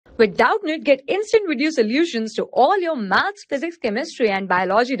With Doubtnut, get instant video solutions to all your maths, physics, chemistry, and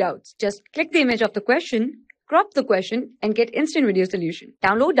biology doubts. Just click the image of the question, crop the question, and get instant video solution.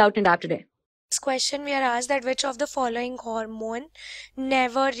 Download Doubtnut app today. This question we are asked that which of the following hormone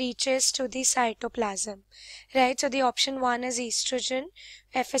never reaches to the cytoplasm, right? So the option 1 is estrogen,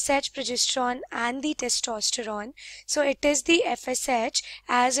 FSH, progesterone, and the testosterone. So it is the FSH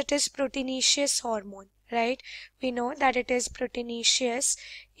as it is proteinaceous hormone, right? We know that it is proteinaceous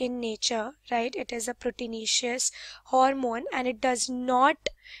in nature, right? It is a proteinaceous hormone and it does not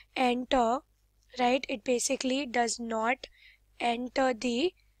enter, right? It basically does not enter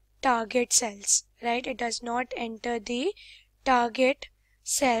the target cells, right? It does not enter the target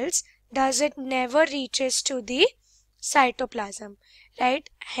cells, thus it never reaches to the cytoplasm, right?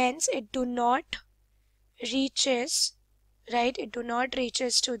 Hence it do not reaches, right? It do not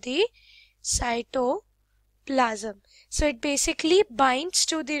reaches to the cytoplasm. So it basically binds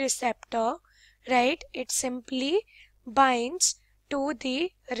to the receptor, right? It simply binds to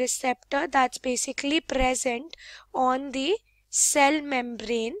the receptor that's basically present on the cell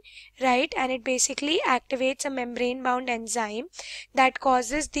membrane, right? And it basically activates a membrane bound enzyme that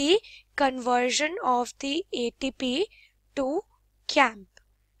causes the conversion of the ATP to CAMP,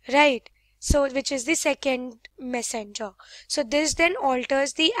 right? So which is the second messenger. So this then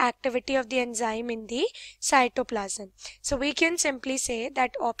alters the activity of the enzyme in the cytoplasm. So we can simply say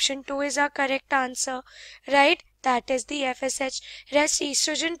that option 2 is our correct answer, right? That is the FSH. Rest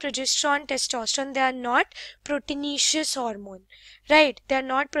estrogen, progesterone, testosterone, they are not proteinaceous hormone, right? They are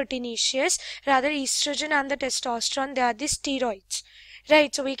not proteinaceous. Rather estrogen and the testosterone, they are the steroids,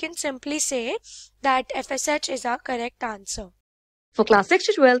 right? So we can simply say that FSH is our correct answer. For class 6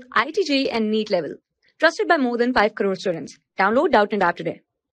 to 12, IIT JEE and NEET level. Trusted by more than 5 crore students. Download Doubtnut app today.